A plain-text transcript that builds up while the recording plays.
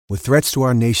With threats to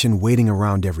our nation waiting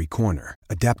around every corner,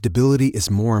 adaptability is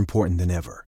more important than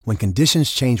ever. When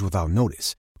conditions change without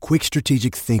notice, quick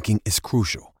strategic thinking is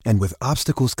crucial. And with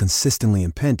obstacles consistently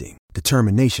impending,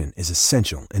 determination is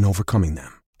essential in overcoming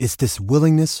them. It's this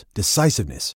willingness,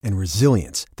 decisiveness, and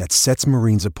resilience that sets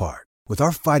Marines apart. With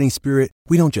our fighting spirit,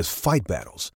 we don't just fight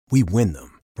battles, we win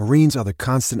them. Marines are the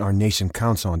constant our nation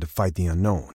counts on to fight the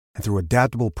unknown. And through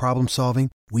adaptable problem solving,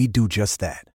 we do just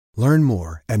that. Learn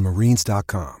more at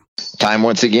marines.com. Time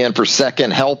once again for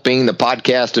Second Helping, the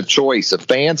podcast of choice of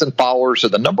fans and followers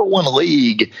of the number one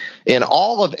league in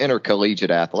all of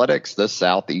intercollegiate athletics, the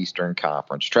Southeastern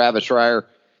Conference. Travis Schreier,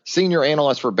 senior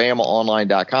analyst for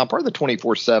BamaOnline.com, part of the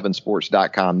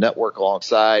 247sports.com network,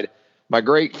 alongside my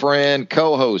great friend,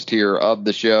 co-host here of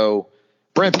the show,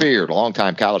 Brent Beard,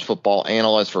 longtime college football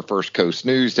analyst for First Coast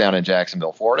News down in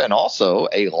Jacksonville, Florida, and also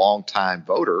a longtime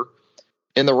voter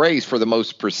in the race for the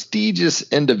most prestigious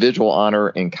individual honor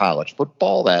in college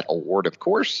football. That award, of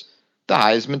course, the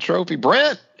Heisman Trophy.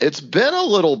 Brent, it's been a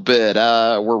little bit.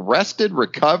 We're rested,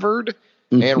 recovered,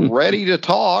 and ready to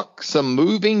talk some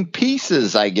moving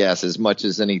pieces, I guess, as much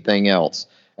as anything else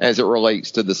as it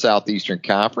relates to the Southeastern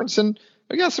Conference. And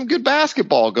we got some good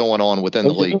basketball going on within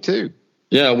the league, too.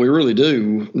 Yeah, we really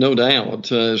do, no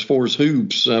doubt. As far as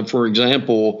hoops, for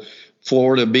example,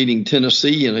 Florida beating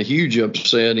Tennessee in a huge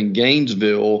upset in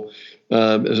Gainesville,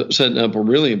 setting up a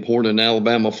really important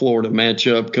Alabama-Florida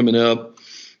matchup coming up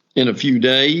in a few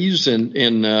days.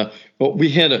 But we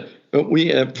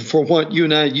had for what you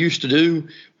and I used to do,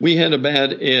 we had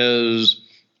about as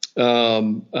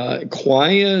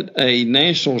quiet a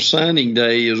national signing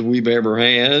day as we've ever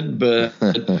had. But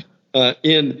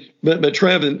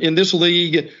Travis, in this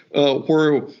league,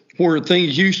 where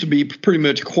things used to be pretty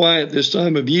much quiet this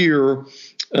time of year,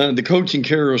 the coaching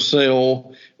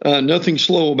carousel, nothing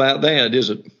slow about that,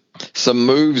 is it? Some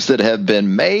moves that have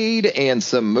been made and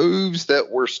some moves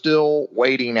that we're still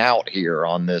waiting out here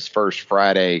on this first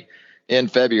Friday in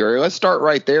February. Let's start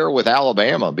right there with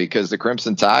Alabama, because the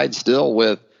Crimson Tide still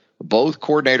with both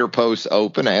coordinator posts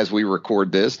open as we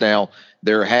record this. Now,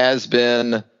 there has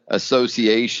been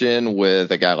association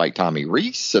with a guy like Tommy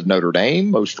Rees of Notre Dame,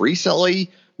 most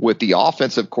recently with the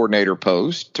offensive coordinator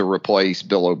post to replace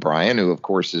Bill O'Brien, who, of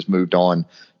course, has moved on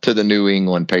to the New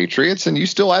England Patriots. And you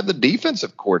still have the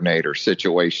defensive coordinator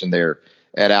situation there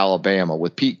at Alabama,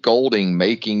 with Pete Golding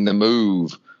making the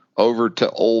move over to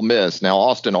Ole Miss. Now,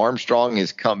 Austin Armstrong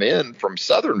has come in from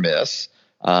Southern Miss,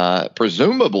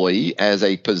 presumably as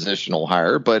a positional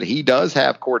hire, but he does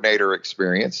have coordinator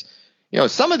experience. You know,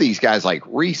 some of these guys like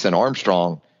Rees and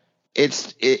Armstrong,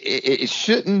 it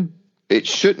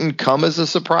shouldn't come as a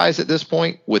surprise at this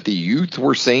point with the youth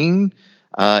we're seeing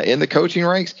in the coaching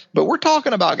ranks. But we're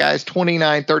talking about guys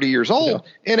 29, 30 years old.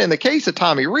 Yeah. And in the case of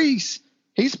Tommy Rees,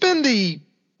 he's been the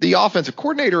offensive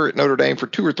coordinator at Notre Dame for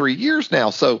 2 or 3 years now.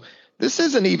 So this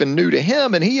isn't even new to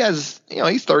him. And he's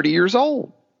 30 years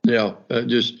old. Yeah,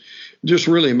 just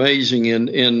really amazing.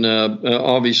 And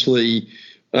obviously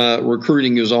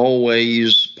recruiting is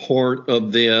always part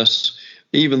of this,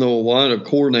 even though a lot of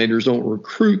coordinators don't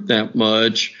recruit that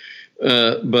much.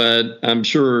 But I'm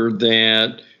sure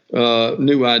that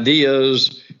new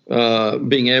ideas,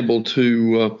 being able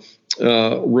to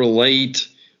relate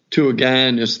to a guy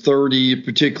in his 30s,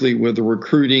 particularly with the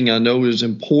recruiting, I know is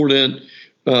important.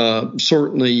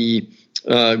 Certainly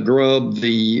Grubb,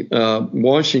 the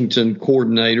Washington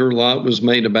coordinator, a lot was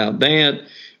made about that.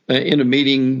 In a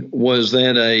meeting, was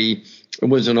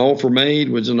an offer made?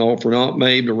 Was an offer not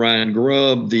made to Ryan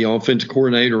Grubb, the offensive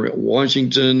coordinator at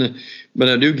Washington? But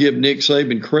I do give Nick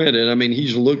Saban credit. I mean,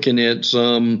 he's looking at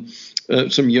some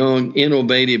young,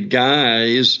 innovative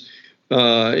guys,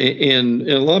 and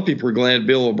a lot of people are glad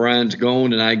Bill O'Brien's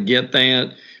gone, and I get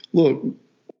that. Look,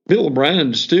 Bill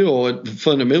O'Brien's still a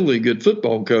fundamentally good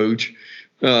football coach,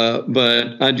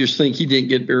 but I just think he didn't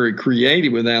get very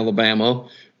creative with Alabama,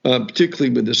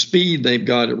 particularly with the speed they've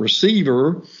got at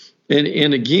receiver.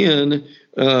 And again,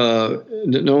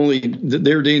 not only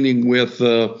they're dealing with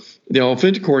the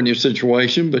offensive coordinator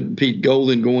situation, but Pete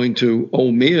Golding going to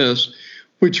Ole Miss,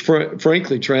 which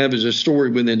frankly, Trav, is a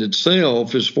story within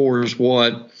itself as far as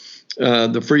what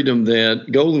the freedom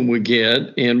that Golding would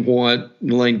get and what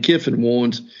Lane Kiffin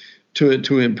wants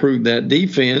to improve that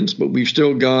defense. But we've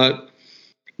still got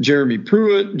Jeremy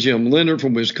Pruitt, Jim Leonard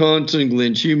from Wisconsin,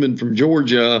 Glenn Schumann from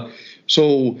Georgia.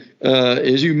 So,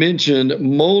 as you mentioned,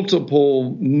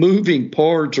 multiple moving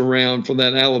parts around for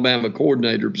that Alabama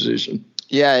coordinator position.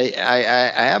 Yeah,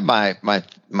 I have my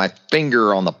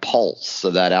finger on the pulse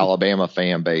of that Alabama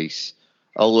fan base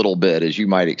a little bit, as you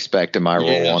might expect in my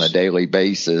role on a daily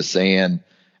basis. And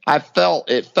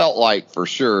it felt like for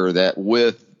sure that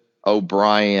with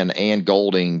O'Brien and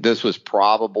Golding, this was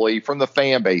probably, from the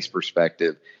fan base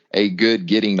perspective, a good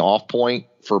getting off point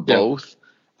for both.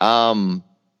 I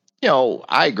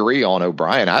agree on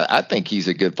O'Brien. I think he's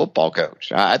a good football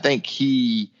coach. I think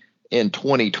he, in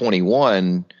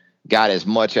 2021, got as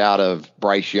much out of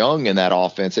Bryce Young in that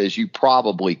offense as you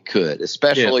probably could,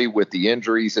 especially with the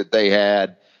injuries that they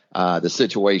had. The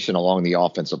situation along the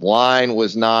offensive line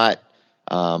was not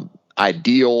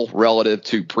ideal relative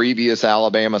to previous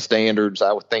Alabama standards.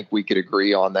 I would think we could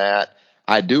agree on that.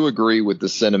 I do agree with the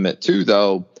sentiment, too,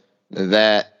 though,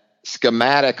 that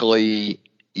schematically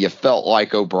you felt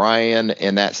like O'Brien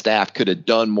and that staff could have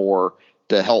done more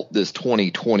to help this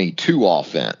 2022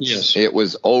 offense. Yes. It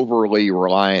was overly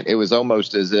reliant. It was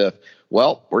almost as if,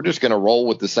 well, we're just going to roll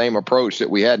with the same approach that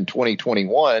we had in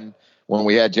 2021 when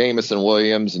we had Jamison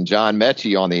Williams and John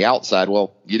Mechie on the outside.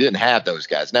 Well, you didn't have those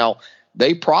guys. Now,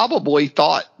 they probably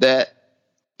thought that,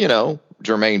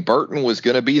 Jermaine Burton was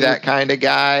going to be that kind of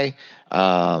guy.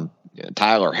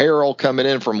 Tyler Harrell coming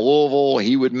in from Louisville,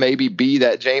 he would maybe be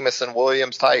that Jamison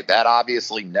Williams type. That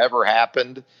obviously never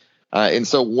happened. And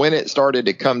so when it started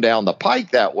to come down the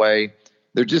pike that way,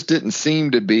 there just didn't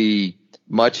seem to be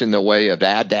much in the way of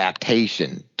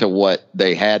adaptation to what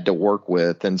they had to work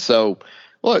with. And so,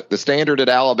 look, the standard at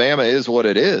Alabama is what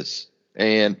it is.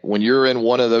 And when you're in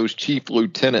one of those chief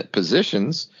lieutenant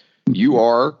positions, you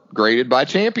are graded by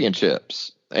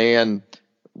championships. And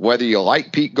whether you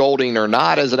like Pete Golding or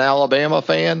not as an Alabama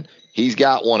fan, he's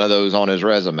got one of those on his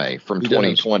resume from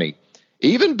 2020.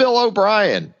 Even Bill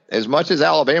O'Brien, as much as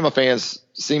Alabama fans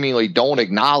seemingly don't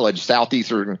acknowledge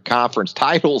Southeastern Conference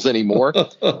titles anymore,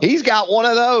 he's got one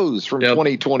of those from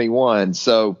 2021.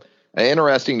 So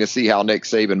interesting to see how Nick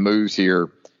Saban moves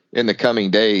here in the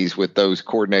coming days with those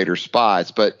coordinator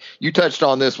spots. But you touched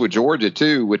on this with Georgia,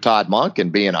 too, with Todd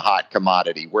Monken being a hot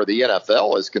commodity, where the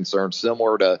NFL is concerned,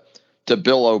 similar to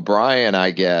Bill O'Brien,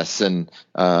 I guess, and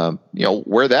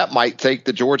where that might take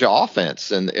the Georgia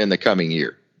offense in the coming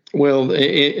year. Well,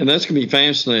 and that's going to be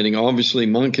fascinating. Obviously,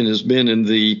 Monken has been in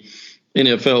the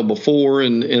NFL before,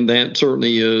 and that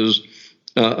certainly is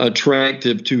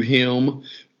attractive to him.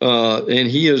 And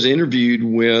he has interviewed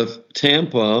with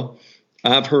Tampa.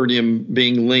 I've heard him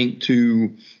being linked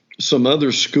to some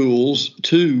other schools,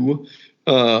 too.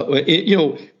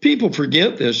 People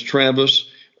forget this, Travis.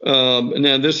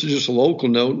 Now, this is just a local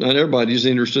note. Not everybody's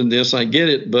interested in this. I get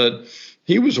it. But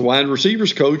he was a wide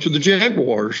receivers coach of the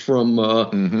Jaguars from,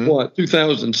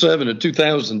 2007 to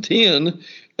 2010.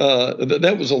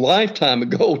 That was a lifetime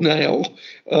ago now.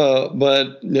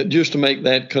 But just to make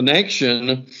that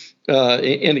connection,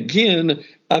 and again,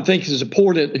 I think it's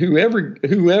important,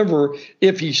 whoever,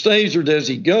 if he stays or does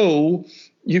he go,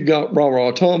 you've got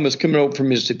Ra Thomas coming over from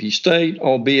Mississippi State,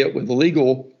 albeit with a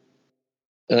legal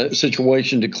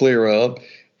situation to clear up,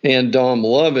 and Dom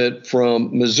Lovett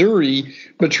from Missouri.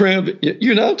 But Trev,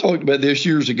 you and I talked about this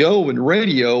years ago in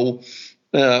radio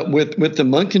with the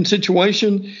Monken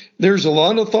situation. There's a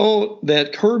lot of thought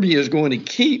that Kirby is going to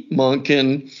keep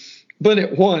Monken, but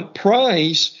at what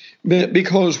price?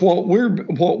 Because what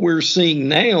we're seeing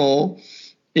now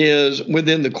is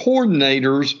within the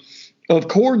coordinators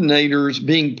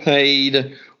being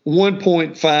paid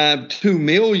 $1.52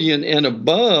 million and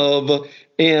above.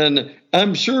 And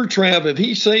I'm sure, Trav, if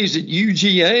he stays at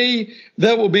UGA,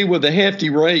 that will be with a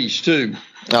hefty raise, too.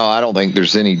 No, I don't think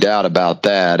there's any doubt about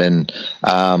that. And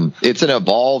it's an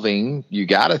evolving, you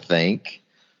got to think,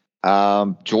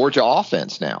 Georgia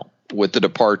offense now with the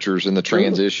departures and the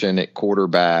transition at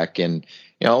quarterback. And,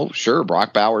 sure,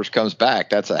 Brock Bowers comes back.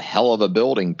 That's a hell of a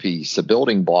building piece, a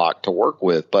building block to work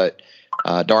with. But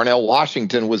Darnell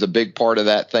Washington was a big part of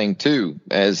that thing, too,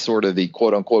 as sort of the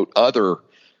quote-unquote other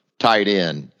tight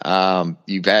end.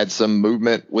 You've had some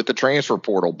movement with the transfer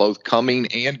portal, both coming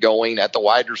and going at the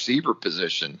wide receiver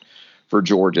position for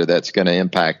Georgia. That's going to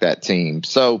impact that team.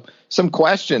 So some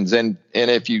questions. And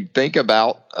if you think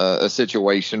about a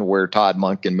situation where Todd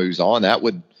Monken moves on, that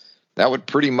would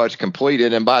pretty much complete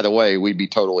it. And by the way, we'd be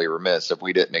totally remiss if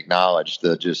we didn't acknowledge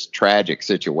the just tragic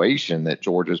situation that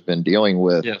Georgia's been dealing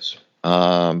with in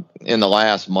the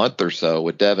last month or so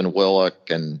with Devin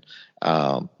Willock and,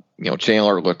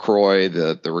 Chandler LaCroix.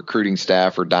 The recruiting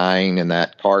staff are dying in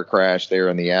that car crash there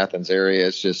in the Athens area.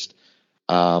 It's just,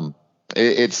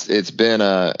 it's been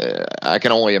I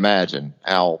can only imagine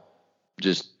how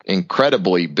just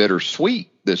incredibly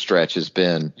bittersweet this stretch has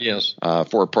been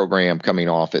for a program coming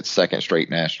off its second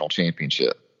straight national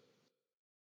championship.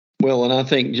 Well, and I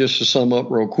think just to sum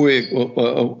up real quick,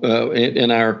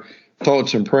 and our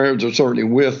thoughts and prayers are certainly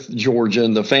with Georgia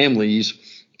and the families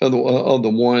of the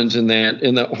ones in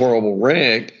that horrible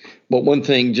wreck. But one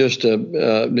thing just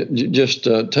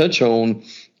to touch on,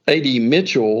 A.D.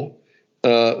 Mitchell,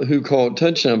 who caught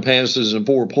touchdown passes in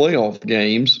 4 playoff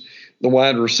games. The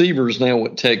wide receivers now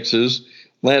at Texas.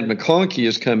 Ladd McConkey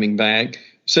is coming back.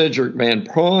 Cedric Van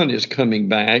Pran is coming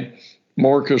back.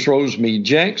 Marcus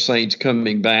Rosemead-Jacksaint's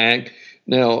coming back.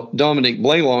 Now, Dominic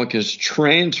Blaylock is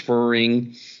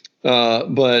transferring,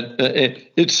 but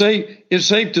it's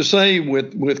safe to say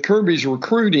with Kirby's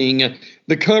recruiting,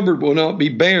 the cupboard will not be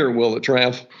bare, will it,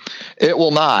 Trav? It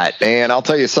will not. And I'll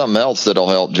tell you something else that'll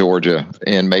help Georgia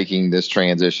in making this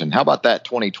transition. How about that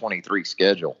 2023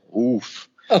 schedule? Oof.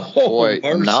 Boy,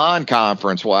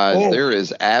 non-conference wise, there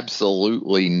is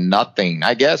absolutely nothing.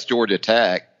 I guess Georgia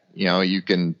Tech, you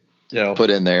can put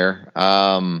in there.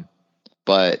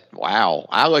 But wow,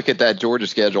 I look at that Georgia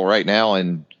schedule right now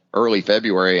in early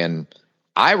February, and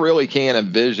I really can't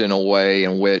envision a way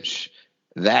in which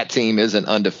that team isn't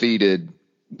undefeated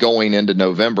going into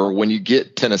November. When you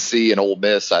get Tennessee and Ole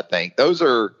Miss, I think those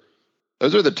are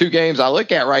the 2 games I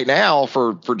look at right now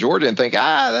for Georgia and think,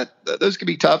 those could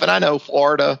be tough. And I know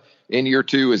Florida in year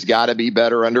 2 has got to be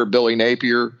better under Billy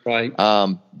Napier. Right.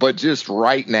 But just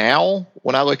right now,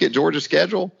 when I look at Georgia's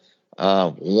schedule,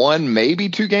 1, maybe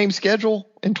 2 game schedule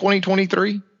in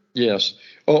 2023. Yes.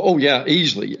 Oh yeah,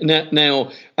 easily.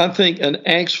 Now, I think an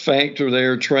X factor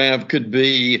there, Trav, could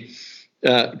be,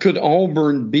 could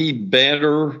Auburn be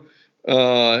better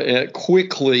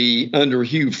quickly under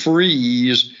Hugh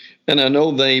Freeze? And I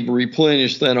know they've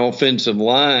replenished that offensive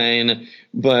line,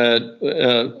 but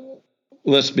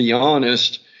let's be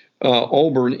honest,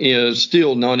 Auburn is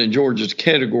still not in Georgia's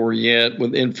category yet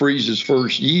within Freeze's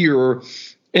first year.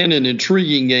 And an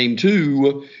intriguing game,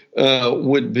 too,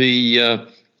 would be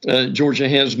Georgia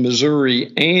has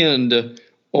Missouri and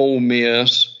Ole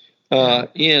Miss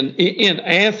in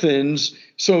Athens.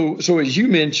 So as you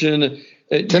mentioned,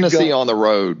 Tennessee on the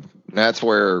road. That's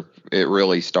where it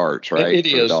really starts, right? It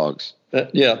is. Dogs.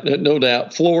 No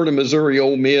doubt. Florida, Missouri,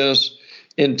 Ole Miss,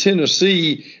 and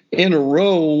Tennessee in a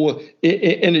row.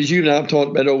 And as you and I have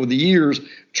talked about over the years,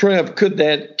 Trev, could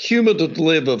that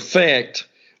cumulative effect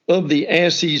of the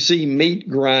SEC meat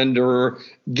grinder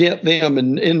get them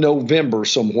in November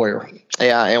somewhere?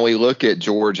 Yeah, and we look at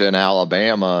Georgia and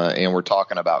Alabama, and we're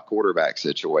talking about quarterback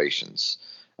situations.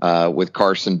 With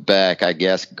Carson Beck, I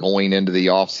guess, going into the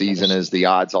offseason as the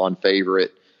odds-on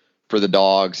favorite for the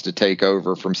Dogs to take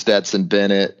over from Stetson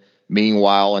Bennett.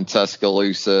 Meanwhile, in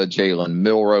Tuscaloosa, Jalen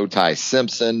Milroe, Ty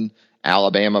Simpson,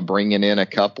 Alabama bringing in a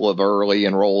couple of early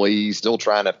enrollees, still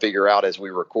trying to figure out as we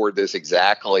record this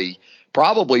exactly,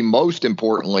 probably most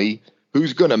importantly,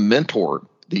 who's going to mentor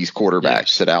these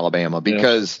quarterbacks at Alabama,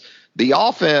 because the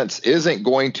offense isn't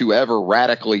going to ever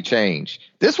radically change.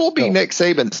 This will be Nick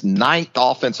Saban's 9th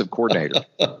offensive coordinator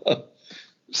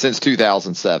since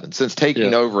 2007, since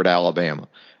taking over at Alabama.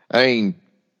 I mean,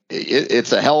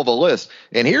 it's a hell of a list.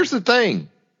 And here's the thing,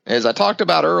 as I talked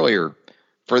about earlier,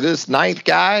 for this 9th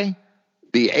guy,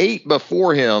 the 8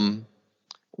 before him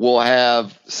will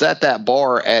have set that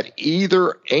bar at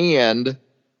either and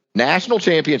national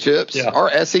championships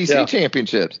or SEC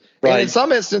championships. Right. And in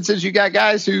some instances, you got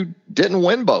guys who didn't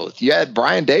win both. You had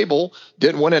Brian Dable,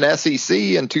 didn't win an SEC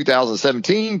in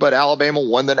 2017, but Alabama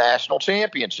won the national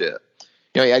championship.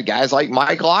 You had guys like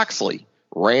Mike Loxley,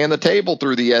 ran the table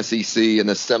through the SEC in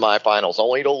the semifinals,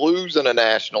 only to lose in a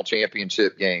national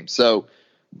championship game. So,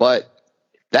 but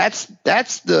that's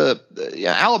the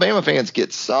Alabama fans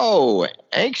get so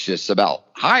anxious about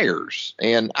hires,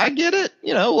 and I get it.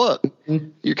 Look,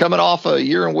 you're coming off a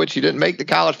year in which you didn't make the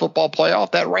college football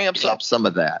playoff. That ramps up some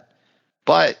of that.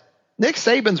 But Nick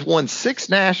Saban's won 6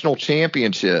 national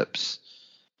championships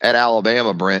at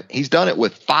Alabama, Brent. He's done it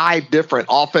with 5 different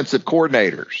offensive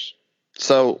coordinators.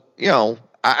 So,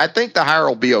 I think the hire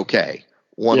will be okay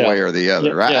one way or the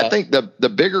other. I think the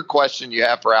bigger question you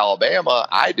have for Alabama,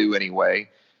 I do anyway,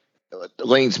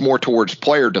 leans more towards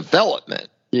player development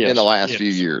in the last few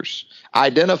years.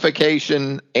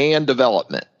 Identification and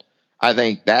development. I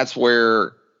think that's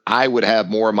where I would have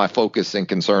more of my focus and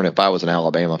concern if I was an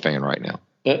Alabama fan right now.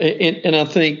 And I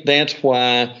think that's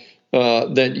why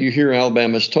that you hear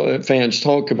Alabama fans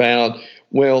talk about,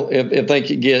 well, if they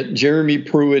could get Jeremy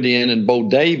Pruitt in and Bo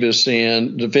Davis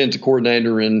in, defensive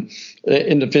coordinator and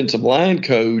defensive line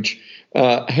coach,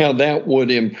 how that would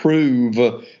improve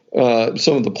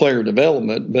some of the player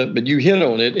development. But you hit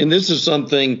on it, and this is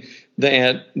something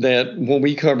that when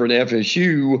we covered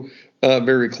FSU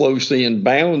very closely in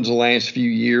Bounds the last few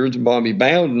years, Bobby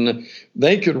Bowden,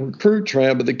 they could recruit,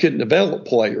 Trav, but they couldn't develop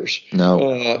players.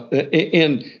 No.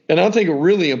 And I think a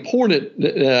really important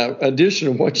addition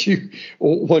of what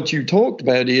you talked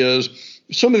about is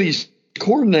some of these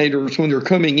coordinators, when they're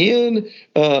coming in,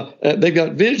 they've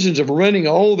got visions of running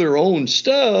all their own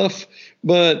stuff.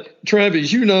 But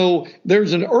Travis,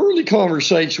 there's an early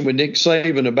conversation with Nick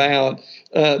Saban about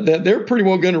that they're pretty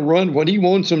well going to run what he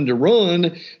wants them to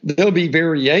run. There'll be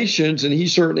variations, and he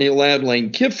certainly allowed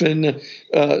Lane Kiffin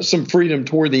some freedom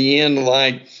toward the end,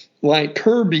 like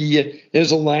Kirby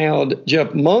has allowed Jeff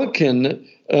Monken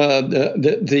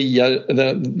the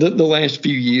last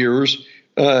few years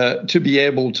to be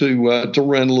able to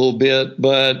run a little bit.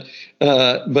 But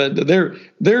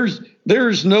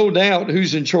there's no doubt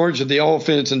who's in charge of the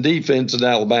offense and defense at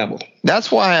Alabama.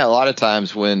 That's why a lot of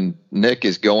times when Nick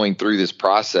is going through this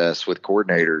process with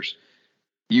coordinators,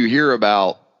 you hear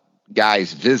about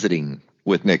guys visiting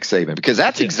with Nick Saban, because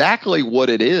that's exactly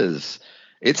what it is.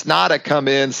 It's not a come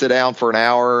in, sit down for an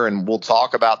hour, and we'll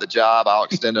talk about the job. I'll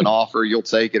extend an offer. You'll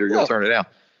take it or you'll turn it down.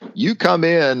 You come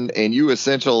in and you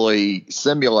essentially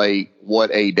simulate what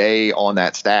a day on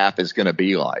that staff is going to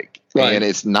be like. Right. And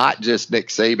it's not just Nick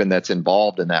Saban that's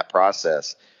involved in that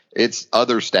process. It's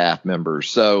other staff members.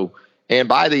 So, and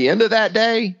by the end of that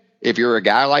day, if you're a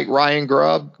guy like Ryan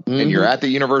Grubb and you're at the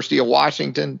University of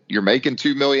Washington, you're making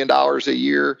 $2 million a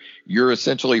year, you're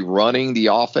essentially running the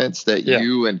offense that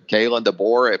you and Kalen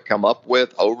DeBoer have come up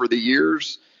with over the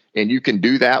years, and you can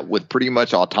do that with pretty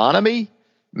much autonomy.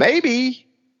 Maybe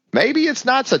it's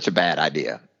not such a bad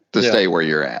idea to stay where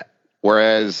you're at.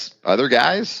 Whereas other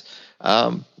guys,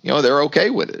 they're okay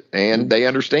with it, and they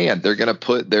understand they're going to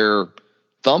put their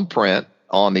thumbprint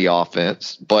on the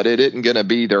offense, but it isn't going to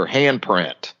be their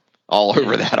handprint all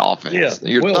over that offense.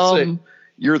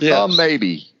 Your thumb,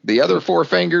 maybe. The other four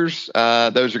fingers,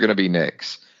 those are going to be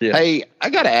Nick's. Yeah. Hey, I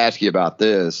got to ask you about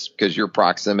this because your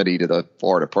proximity to the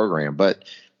Florida program, but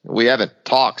we haven't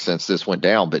talked since this went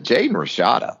down. But Jaden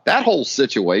Rashada, that whole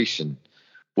situation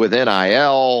with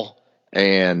NIL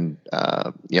and,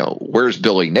 where's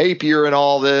Billy Napier and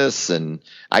all this? And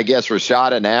I guess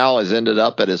Rashada now has ended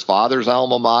up at his father's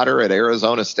alma mater at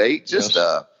Arizona State.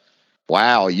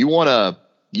 Wow. You want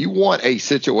a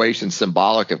situation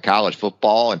symbolic of college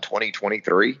football in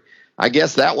 2023? I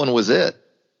guess that one was it.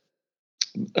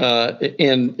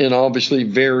 And obviously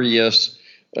various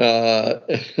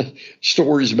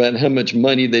stories about how much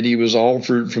money that he was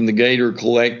offered from the Gator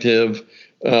Collective,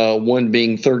 one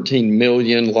being $13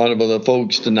 million. A lot of other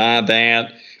folks deny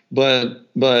that, but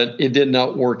it did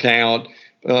not work out.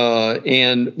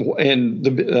 And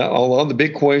a lot of the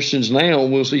big questions now,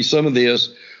 we'll see some of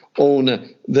this on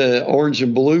the Orange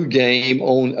and Blue game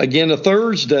on, again, a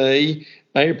Thursday,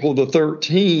 April the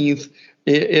 13th,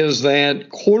 is that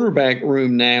quarterback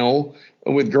room now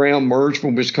with Graham Mertz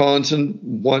from Wisconsin,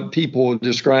 what people are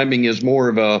describing as more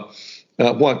of a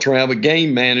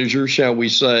game manager, shall we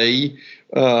say.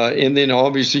 And then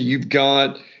obviously you've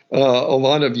got a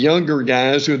lot of younger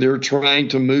guys who they're trying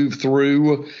to move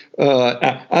through.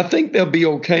 I think they'll be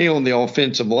okay on the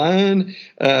offensive line.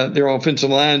 Their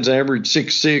offensive line's average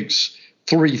 6'6",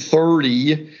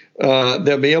 330.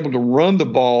 They'll be able to run the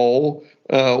ball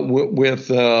with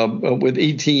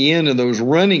ETN and those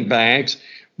running backs.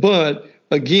 But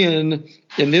again,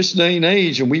 in this day and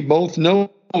age, and we both know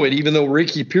it, even though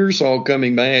Ricky Pearsall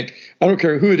coming back, I don't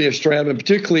care who it is, Travis,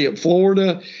 particularly at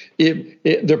Florida,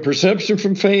 the perception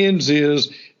from fans is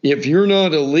if you're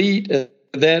not elite at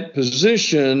that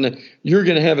position, you're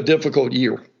going to have a difficult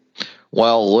year.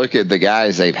 Well, look at the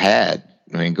guys they've had.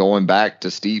 I mean, going back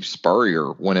to Steve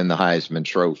Spurrier winning the Heisman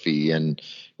Trophy and,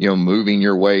 moving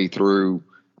your way through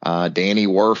Danny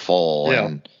Werfel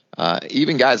and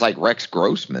even guys like Rex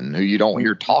Grossman, who you don't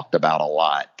hear talked about a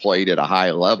lot, played at a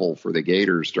high level for the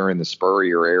Gators during the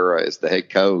Spurrier era as the head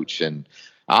coach, and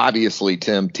obviously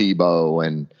Tim Tebow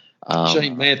and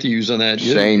Shane Matthews on that.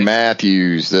 Shane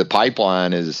Matthews. The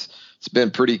pipeline it's been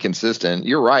pretty consistent.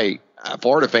 You're right.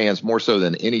 Florida fans, more so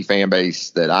than any fan base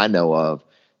that I know of,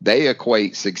 they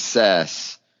equate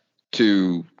success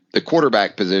to the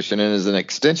quarterback position, and as an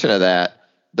extension of that,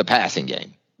 the passing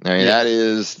game. I mean, that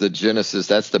is the genesis.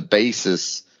 That's the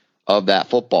basis of that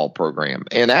football program.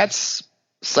 And that's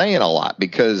saying a lot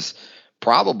because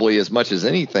probably as much as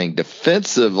anything,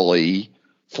 defensively,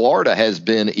 Florida has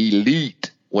been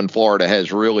elite when Florida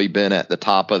has really been at the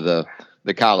top of the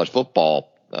college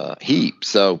football heap.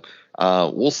 So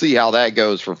we'll see how that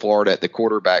goes for Florida at the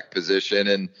quarterback position.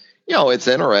 And, it's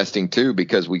interesting, too,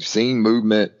 because we've seen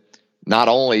movement not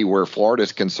only where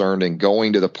Florida's concerned in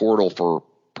going to the portal for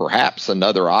perhaps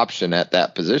another option at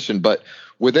that position, but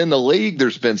within the league,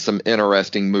 there's been some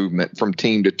interesting movement from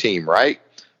team to team, right?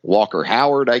 Walker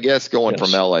Howard, I guess, going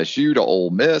from LSU to Ole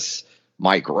Miss,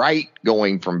 Mike Wright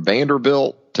going from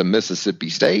Vanderbilt to Mississippi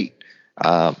State.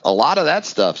 A lot of that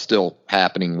stuff still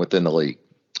happening within the league.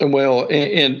 Well,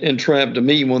 and Trav, to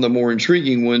me, one of the more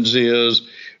intriguing ones is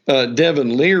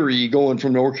Devin Leary going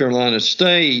from North Carolina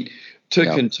State to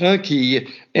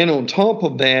Kentucky. And on top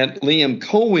of that, Liam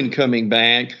Cohen coming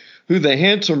back, who they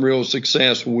had some real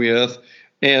success with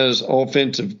as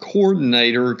offensive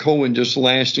coordinator. Cohen just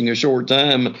lasting a short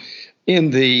time in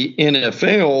the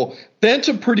NFL. That's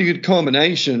a pretty good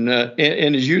combination.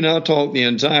 And as you and I talked the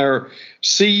entire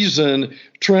season,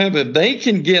 Trav, if they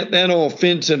can get that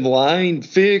offensive line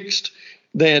fixed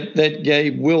that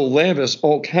gave Will Levis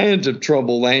all kinds of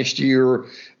trouble last year,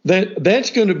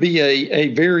 that's going to be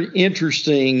a very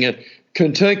interesting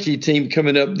Kentucky team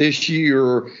coming up this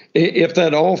year if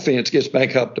that offense gets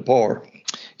back up to par.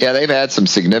 Yeah, they've had some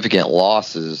significant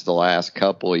losses the last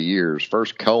couple of years.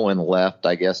 First, Cohen left,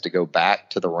 I guess, to go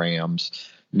back to the Rams.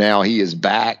 Now he is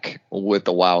back with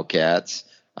the Wildcats.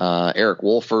 Eric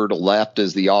Wolford left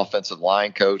as the offensive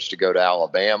line coach to go to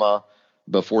Alabama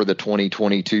before the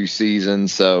 2022 season.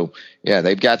 So, yeah,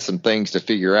 they've got some things to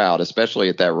figure out, especially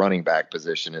at that running back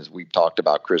position, as we've talked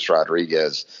about Chris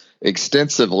Rodriguez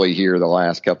extensively here the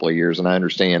last couple of years. And I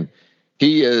understand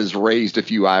he has raised a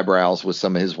few eyebrows with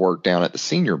some of his work down at the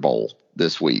Senior Bowl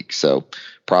this week. So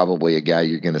probably a guy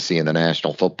you're going to see in the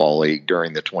National Football League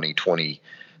during the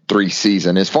 2023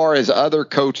 season. As far as other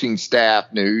coaching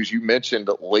staff news, you mentioned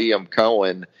Liam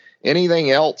Cohen. Anything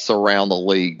else around the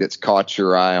league that's caught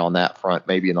your eye on that front,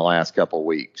 maybe in the last couple of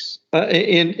weeks?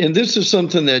 And this is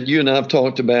something that you and I have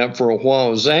talked about for a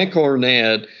while. Zach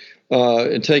Arnett,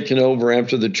 taking over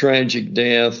after the tragic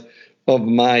death of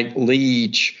Mike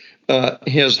Leach,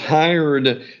 has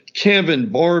hired Kevin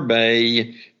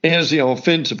Barbay as the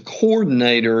offensive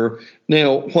coordinator.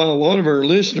 Now, while a lot of our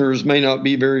listeners may not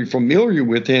be very familiar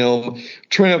with him,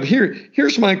 Trav,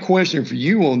 here's my question for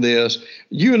you on this.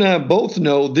 You and I both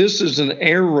know this is an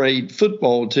air raid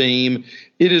football team.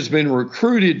 It has been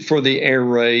recruited for the air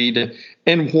raid.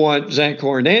 And what Zach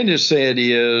Arnett has said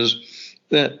is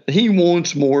that he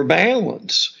wants more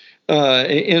balance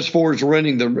as far as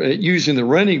using the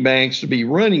running backs to be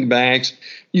running backs.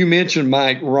 You mentioned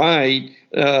Mike Wright,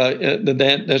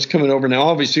 that's coming over now.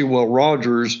 Obviously, Will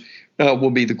Rogers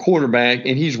will be the quarterback,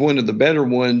 and he's one of the better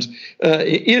ones.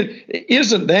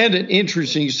 Isn't that an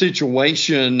interesting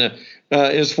situation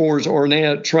as far as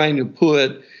Arnett trying to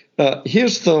put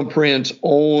his thumbprints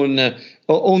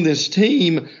on this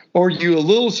team? Are you a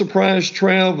little surprised,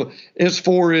 Trav, as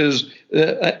far as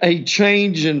a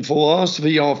change in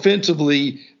philosophy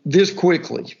offensively this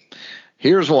quickly?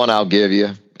 Here's one I'll give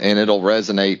you, and it'll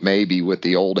resonate maybe with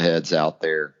the old heads out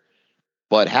there.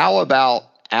 But how about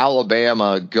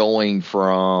Alabama going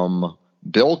from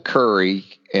Bill Curry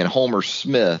and Homer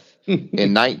Smith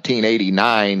in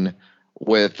 1989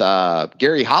 with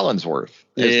Gary Hollinsworth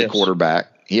as the quarterback?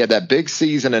 He had that big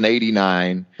season in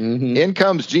 89. Mm-hmm. In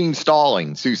comes Gene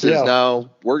Stallings, who says, no,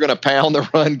 we're going to pound the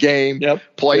run game,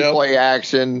 play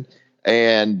action,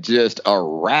 and just a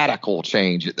radical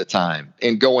change at the time.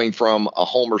 And going from a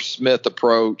Homer Smith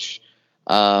approach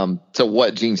to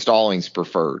what Gene Stallings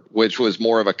preferred, which was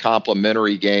more of a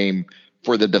complementary game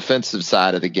for the defensive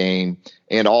side of the game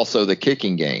and also the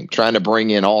kicking game, trying to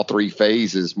bring in all three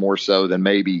phases more so than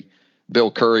maybe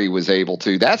Bill Curry was able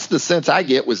to. That's the sense I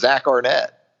get with Zach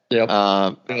Arnett.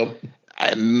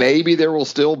 Maybe there will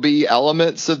still be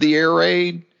elements of the air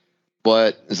raid,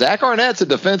 but Zach Arnett's a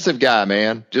defensive guy,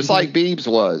 man, just like Beebs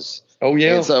was. Oh,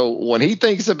 yeah. And so when he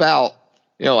thinks about,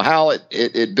 how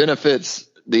it benefits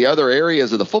the other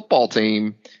areas of the football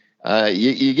team,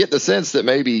 you get the sense that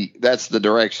maybe that's the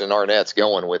direction Arnett's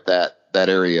going with that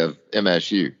area of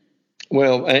MSU.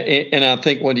 Well, and I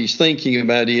think what he's thinking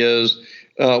about is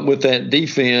with that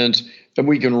defense, that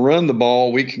we can run the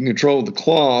ball, we can control the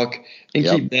clock,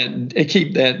 and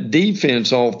keep that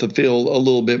defense off the field a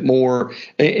little bit more.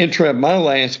 And Trev, my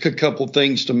last couple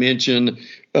things to mention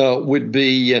would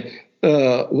be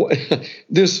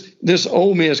this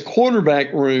Ole Miss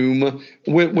quarterback room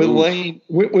with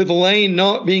Lane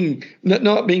not being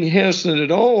hesitant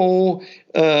at all.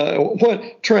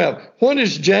 What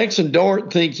is Jackson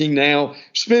Dart thinking now?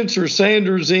 Spencer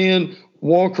Sanders in,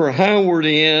 Walker Howard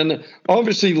in.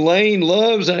 Obviously, Lane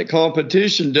loves that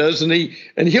competition, doesn't he?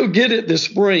 And he'll get it this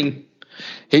spring.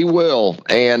 He will.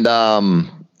 And,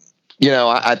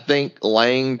 I think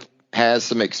Lane has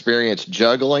some experience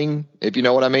juggling, if you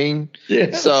know what I mean.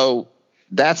 Yeah. So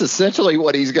that's essentially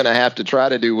what he's going to have to try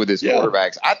to do with his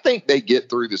quarterbacks. I think they get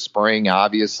through the spring,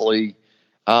 obviously.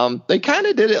 They kind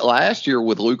of did it last year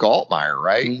with Luke Altmaier,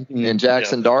 right? Mm-hmm. And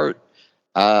Jackson Dart.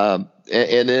 And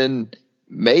then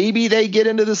maybe they get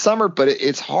into the summer, but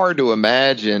it's hard to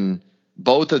imagine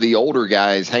both of the older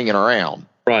guys hanging around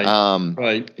Right.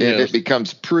 Right. If it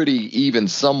becomes pretty even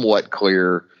somewhat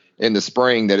clear in the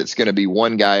spring that it's going to be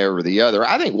one guy over the other.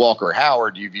 I think Walker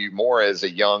Howard you view more as a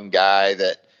young guy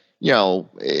that,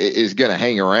 is going to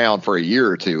hang around for a year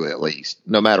or two at least,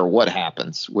 no matter what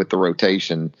happens with the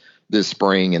rotation this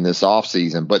spring and this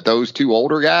offseason. But those two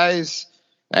older guys,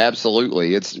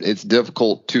 absolutely. It's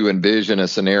difficult to envision a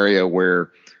scenario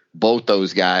where both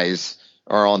those guys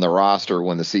are on the roster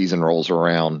when the season rolls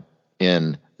around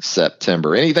in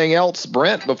September. Anything else,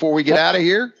 Brent, before we get out of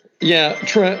here? Yeah,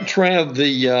 Trav,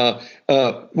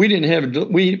 we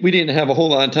didn't have a whole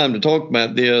lot of time to talk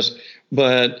about this,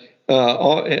 but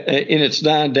and it's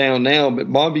dying down now.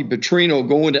 But Bobby Petrino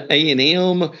going to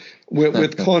A&M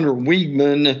with Connor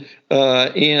Weigman,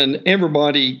 and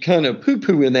everybody kind of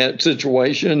poo-pooing that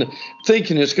situation,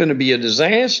 thinking it's going to be a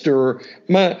disaster.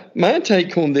 My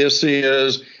take on this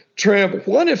is, Trav,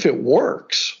 what if it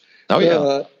works? Oh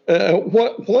yeah.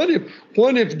 What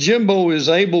if Jimbo is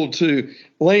able to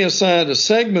lay aside a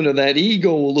segment of that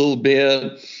ego a little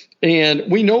bit, and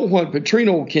we know what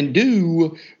Petrino can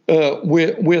do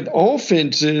with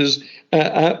offenses.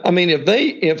 I mean,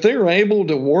 if they're able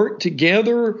to work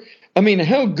together, I mean,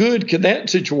 how good could that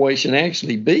situation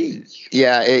actually be?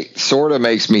 Yeah, it sort of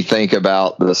makes me think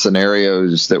about the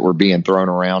scenarios that were being thrown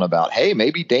around about, hey,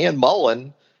 maybe Dan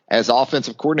Mullen as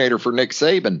offensive coordinator for Nick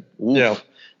Saban. Oof. Yeah.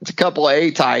 It's a couple of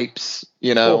A-types,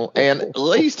 and at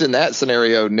least in that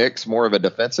scenario, Nick's more of a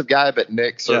defensive guy, but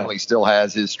Nick certainly still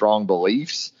has his strong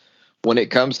beliefs when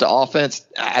it comes to offense.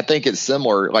 I think it's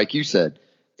similar, like you said.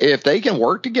 If they can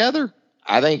work together,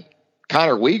 I think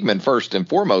Connor Weigman, first and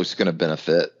foremost, is going to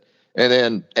benefit. And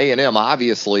then A&M,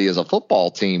 obviously, as a football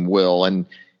team, will. And,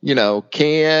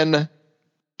 can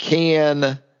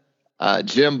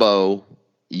Jimbo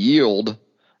yield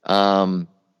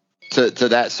to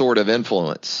that sort of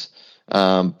influence,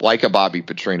 like a Bobby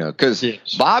Petrino? Because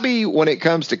Bobby, when it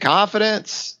comes to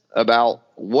confidence about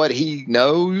what he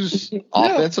knows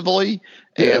offensively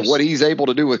and what he's able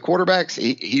to do with quarterbacks,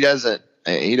 he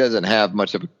doesn't have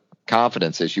much of a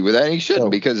confidence issue with that. And he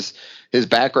shouldn't, because his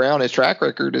background, his track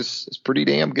record is pretty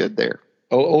damn good there.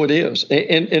 Oh, it is.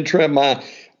 And Trev, my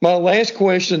last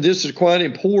question, this is quite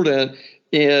important,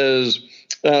 is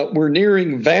we're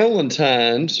nearing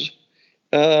Valentine's.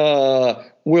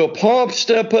 Will Pop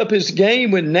step up his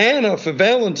game with Nana for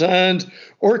Valentine's,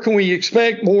 or can we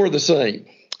expect more of the same?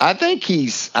 I think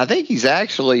he's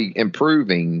actually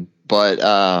improving, but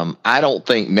I don't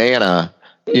think Nana,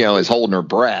 is holding her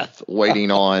breath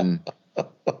waiting on,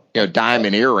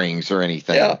 diamond earrings or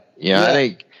anything.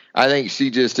 Yeah. I think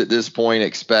she just at this point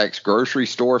expects grocery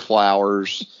store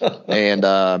flowers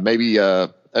and maybe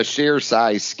a share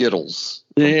size Skittles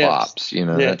from Pops.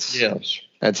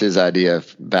 That's his idea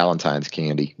of Valentine's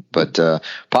candy. But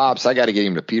Pops, I got to get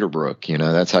him to Peterbrook.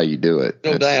 That's how you do it.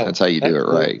 No doubt. That's how you do it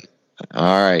right.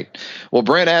 All right. Well,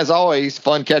 Brent, as always,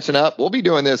 fun catching up. We'll be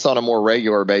doing this on a more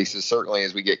regular basis, certainly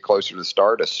as we get closer to the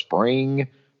start of spring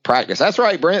practice. That's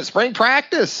right, Brent. Spring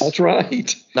practice. That's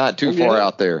right. Not too far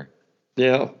out there.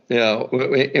 Yeah.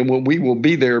 And we will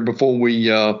be there before we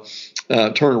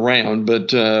turn around.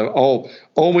 But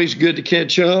always good to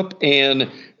catch up.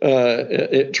 And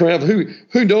Trev,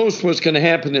 who knows what's going to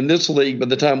happen in this league by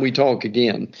the time we talk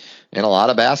again? And a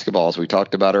lot of basketball, as we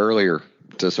talked about earlier,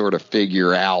 to sort of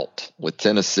figure out with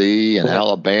Tennessee and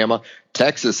Alabama.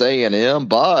 Texas A&M,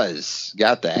 Buzz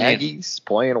got the Aggies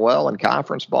playing well in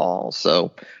conference ball.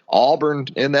 So Auburn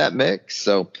in that mix.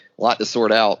 So a lot to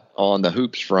sort out on the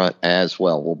hoops front as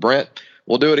well. Well, Brent,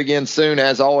 we'll do it again soon.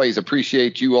 As always,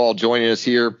 appreciate you all joining us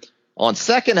here on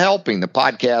Second Helping, the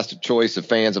podcast of choice of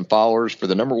fans and followers for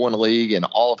the number one league in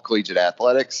all of collegiate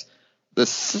athletics, the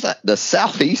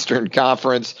Southeastern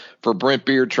Conference. For Brent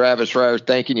Beard, Travis Schreier,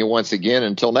 thanking you once again.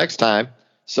 Until next time,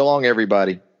 so long,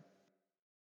 everybody.